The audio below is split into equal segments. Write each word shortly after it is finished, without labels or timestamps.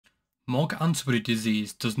MOG antibody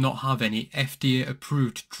disease does not have any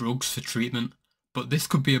FDA-approved drugs for treatment, but this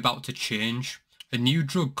could be about to change. A new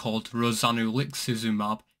drug called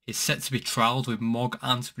Rozanolixizumab is set to be trialled with MOG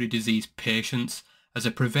antibody disease patients as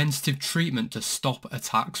a preventative treatment to stop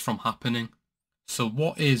attacks from happening. So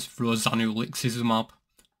what is Rozanolixizumab?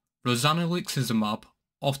 Rozanolixizumab,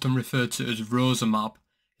 often referred to as Rozamab,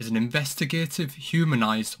 is an investigative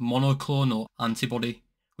humanized monoclonal antibody,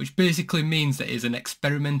 which basically means that it is an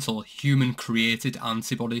experimental human-created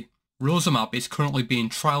antibody. Rozamab is currently being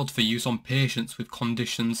trialled for use on patients with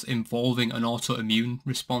conditions involving an autoimmune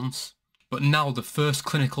response. But now the first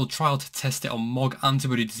clinical trial to test it on MOG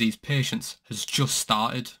antibody disease patients has just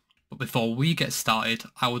started. But before we get started,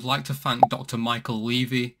 I would like to thank Dr. Michael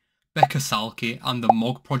Levy, Becca Salke and the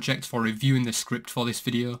MOG project for reviewing the script for this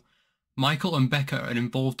video. Michael and Becca are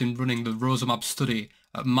involved in running the Rozamab study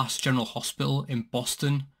at Mass General Hospital in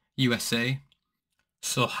Boston, USA.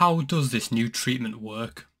 So how does this new treatment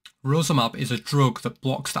work? Rozamab is a drug that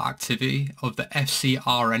blocks the activity of the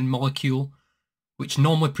FcRn molecule, which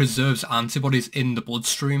normally preserves antibodies in the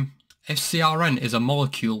bloodstream. FcRn is a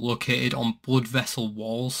molecule located on blood vessel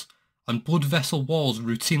walls, and blood vessel walls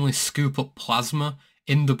routinely scoop up plasma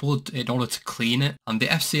in the blood in order to clean it, and the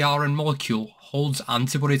FcRn molecule holds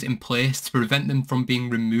antibodies in place to prevent them from being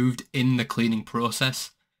removed in the cleaning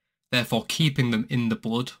process, therefore keeping them in the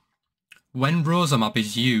blood. When Rozamab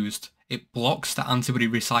is used, it blocks the antibody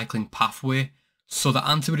recycling pathway, so that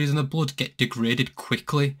antibodies in the blood get degraded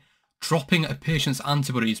quickly, dropping a patient's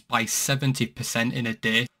antibodies by 70% in a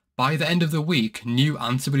day. By the end of the week, new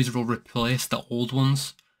antibodies will replace the old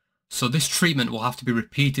ones, so this treatment will have to be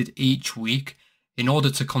repeated each week in order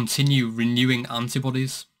to continue renewing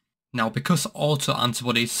antibodies. Now, because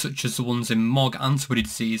autoantibodies such as the ones in MOG antibody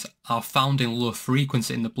disease are found in low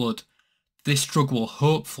frequency in the blood, this drug will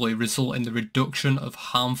hopefully result in the reduction of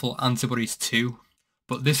harmful antibodies too.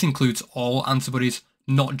 But this includes all antibodies,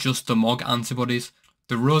 not just the MOG antibodies.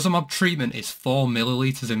 The Rozamab treatment is 4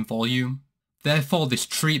 milliliters in volume. Therefore, this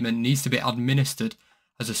treatment needs to be administered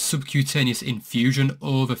as a subcutaneous infusion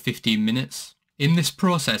over 15 minutes. In this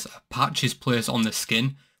process, a patch is placed on the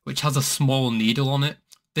skin, which has a small needle on it.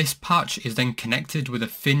 This patch is then connected with a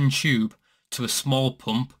thin tube to a small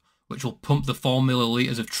pump, which will pump the 4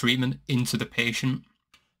 milliliters of treatment into the patient.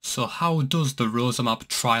 So how does the Rozamab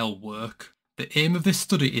trial work? The aim of this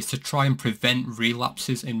study is to try and prevent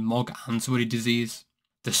relapses in MOG antibody disease.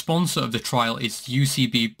 The sponsor of the trial is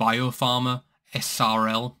UCB Biopharma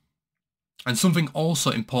SRL. And something also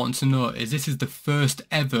important to note is this is the first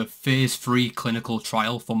ever phase 3 clinical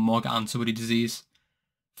trial for MOG antibody disease.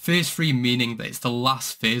 Phase 3 meaning that it's the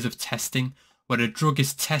last phase of testing where a drug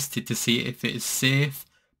is tested to see if it is safe,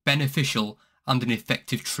 beneficial and an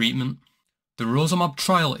effective treatment. The Rozamab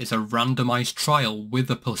trial is a randomized trial with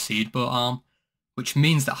a placebo arm, which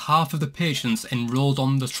means that half of the patients enrolled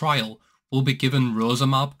on the trial will be given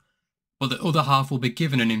Rozamab, but the other half will be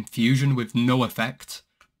given an infusion with no effect.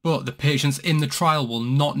 But the patients in the trial will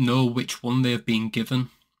not know which one they have been given.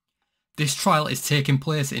 This trial is taking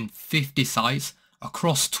place in 50 sites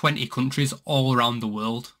across 20 countries all around the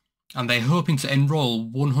world, and they're hoping to enroll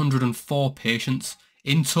 104 patients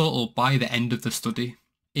in total by the end of the study.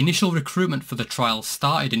 Initial recruitment for the trial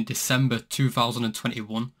started in December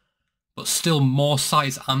 2021, but still more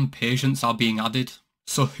sites and patients are being added.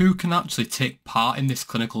 So who can actually take part in this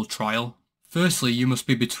clinical trial? Firstly, you must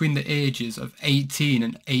be between the ages of 18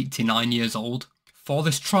 and 89 years old. For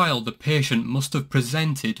this trial, the patient must have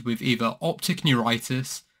presented with either optic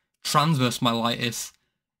neuritis, transverse myelitis,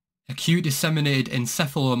 acute disseminated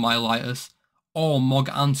encephalomyelitis, or MOG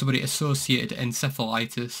antibody-associated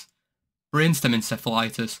encephalitis, brainstem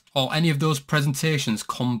encephalitis, or any of those presentations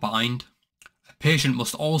combined. A patient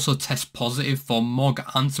must also test positive for MOG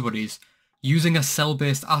antibodies using a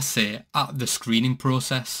cell-based assay at the screening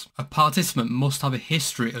process. A participant must have a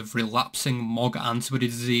history of relapsing MOG antibody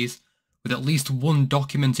disease with at least one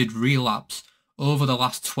documented relapse over the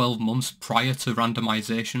last 12 months prior to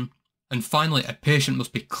randomization. And finally, a patient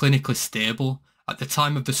must be clinically stable at the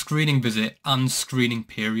time of the screening visit and screening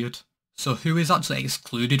period. So who is actually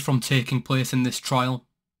excluded from taking place in this trial?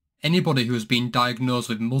 Anybody who has been diagnosed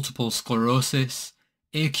with multiple sclerosis,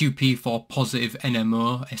 AQP4 positive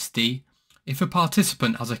NMO-SD, if a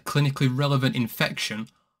participant has a clinically relevant infection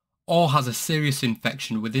or has a serious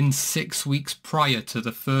infection within 6 weeks prior to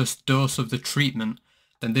the first dose of the treatment,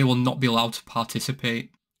 then they will not be allowed to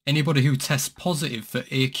participate. Anybody who tests positive for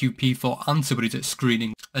AQP4 antibodies at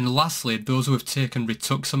screening, and lastly, those who have taken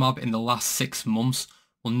rituximab in the last 6 months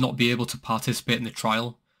will not be able to participate in the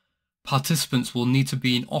trial. Participants will need to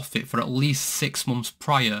be in office for at least 6 months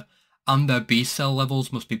prior and their B cell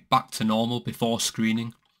levels must be back to normal before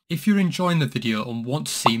screening. If you're enjoying the video and want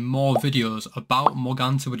to see more videos about MOG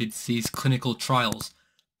Antibody Disease clinical trials,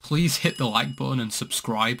 please hit the like button and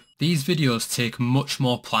subscribe. These videos take much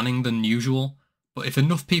more planning than usual, but if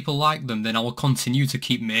enough people like them, then I will continue to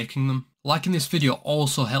keep making them. Liking this video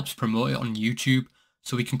also helps promote it on YouTube,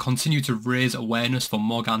 so we can continue to raise awareness for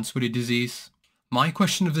MOG antibody disease. My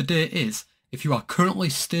question of the day is, if you are currently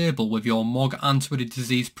stable with your MOG antibody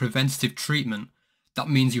disease preventative treatment, that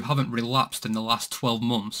means you haven't relapsed in the last 12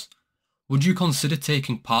 months, would you consider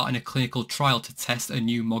taking part in a clinical trial to test a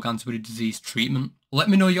new MOG antibody disease treatment? Let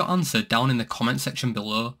me know your answer down in the comment section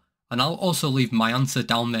below, and I'll also leave my answer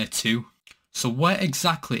down there too. So where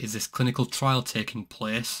exactly is this clinical trial taking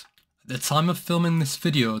place? At the time of filming this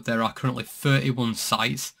video, there are currently 31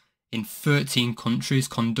 sites in 13 countries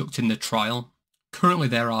conducting the trial. Currently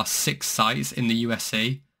there are 6 sites in the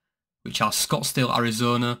USA, which are Scottsdale,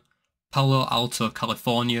 Arizona, Palo Alto,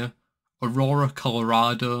 California, Aurora,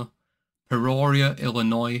 Colorado, Peoria,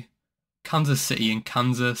 Illinois, Kansas City in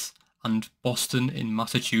Kansas, and Boston in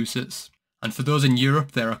Massachusetts. And for those in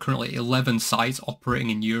Europe, there are currently 11 sites operating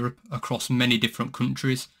in Europe across many different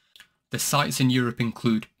countries. The sites in Europe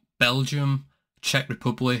include Belgium, Czech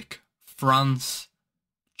Republic, France,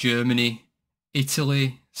 Germany,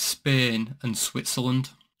 Italy, Spain and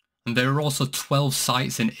Switzerland. And there are also 12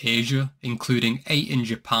 sites in Asia, including 8 in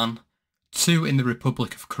Japan, 2 in the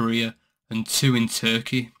Republic of Korea and 2 in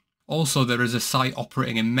Turkey. Also there is a site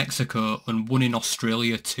operating in Mexico and 1 in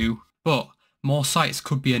Australia too. But more sites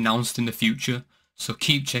could be announced in the future, so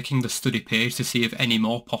keep checking the study page to see if any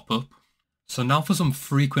more pop up. So now for some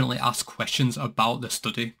frequently asked questions about the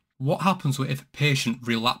study. What happens if a patient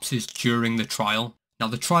relapses during the trial? Now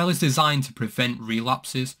the trial is designed to prevent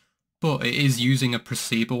relapses, but it is using a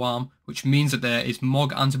placebo arm, which means that there is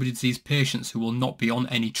MOG antibody disease patients who will not be on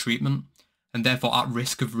any treatment, and therefore at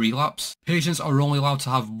risk of relapse. Patients are only allowed to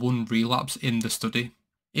have 1 relapse in the study.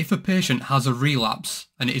 If a patient has a relapse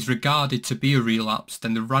and it is regarded to be a relapse,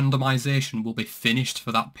 then the randomization will be finished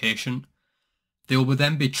for that patient. They will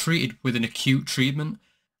then be treated with an acute treatment.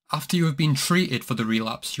 After you have been treated for the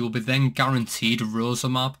relapse, you will be then guaranteed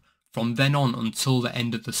Rozanolixizumab from then on until the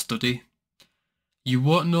end of the study. You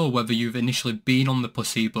won't know whether you've initially been on the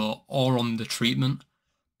placebo or on the treatment,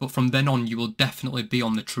 but from then on you will definitely be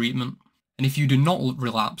on the treatment. And if you do not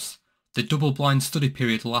relapse, the double-blind study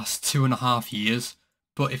period lasts 2.5 years,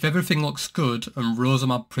 but if everything looks good and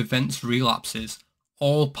Rozanolixizumab prevents relapses,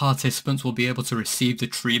 all participants will be able to receive the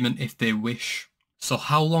treatment if they wish. So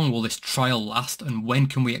how long will this trial last and when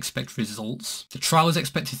can we expect results? The trial is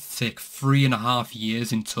expected to take 3.5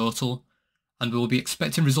 years in total, and we will be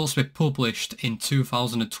expecting results to be published in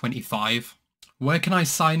 2025. Where can I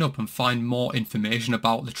sign up and find more information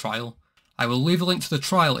about the trial? I will leave a link to the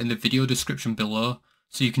trial in the video description below,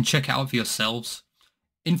 so you can check it out for yourselves.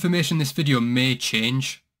 Information in this video may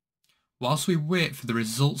change. Whilst we wait for the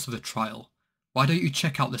results of the trial, why don't you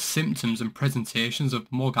check out the symptoms and presentations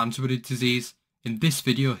of MOG antibody disease in this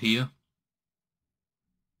video here.